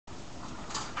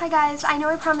Hi guys, I know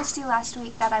I promised you last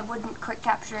week that I wouldn't quick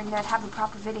capture and I'd have a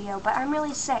proper video, but I'm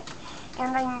really sick,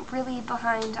 and I'm really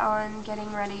behind on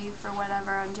getting ready for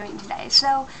whatever I'm doing today,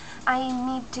 so I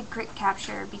need to quick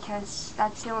capture because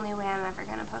that's the only way I'm ever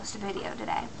going to post a video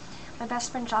today. My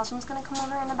best friend Jocelyn's going to come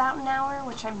over in about an hour,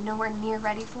 which I'm nowhere near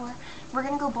ready for. We're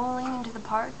going to go bowling into the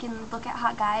park and look at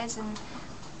hot guys and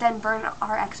then burn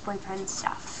our ex-boyfriend's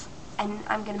stuff. And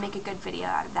I'm going to make a good video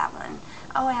out of that one.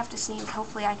 Oh, I have to sneeze.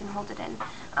 Hopefully I can hold it in.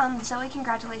 Zoe,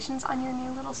 congratulations on your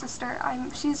new little sister.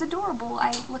 She's adorable.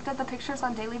 I looked at the pictures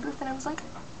on Daily Booth and I was like,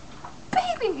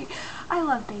 baby! I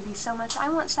love babies so much. I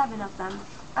want 7 of them.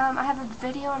 I have a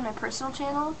video on my personal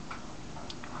channel.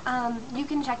 You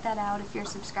can check that out if you're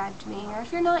subscribed to me, or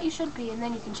if you're not, you should be, and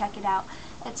then you can check it out.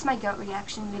 It's my goat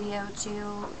reaction video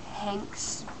to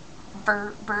Hank's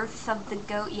birth of the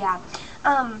goat. Yeah.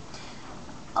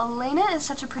 Elena is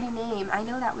such a pretty name. I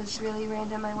know that was really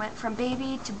random. I went from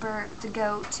baby to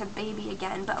goat to baby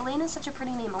again, but Elena is such a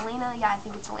pretty name. Elena, yeah, I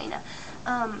think it's Elena.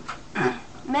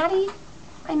 Maddie,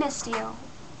 I missed you.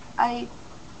 I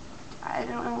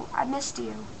don't know, I missed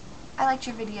you. I liked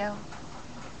your video.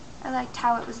 I liked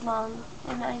how it was long,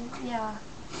 and yeah.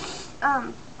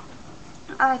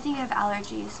 I think I have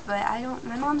allergies, but I don't,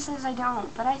 my mom says I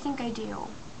don't, but I think I do.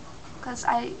 Because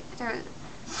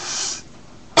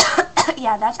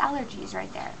yeah, that's allergies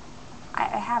right there. I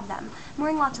have them. I'm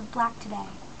wearing lots of black today.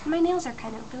 And my nails are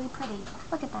kind of really pretty.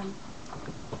 Look at them.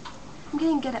 I'm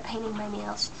getting good at painting my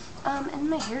nails. And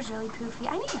my hair's really poofy.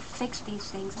 I need to fix these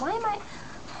things. Why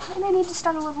do I need to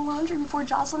start a little laundry before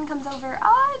Jocelyn comes over?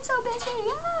 Oh, I'm so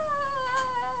busy.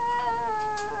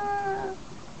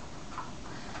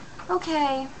 Ah!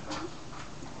 Okay.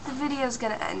 The video's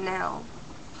gonna end now.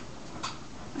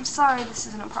 I'm sorry this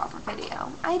isn't a proper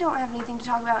video. I don't have anything to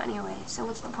talk about anyway, so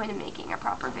what's the point of making a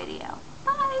proper video?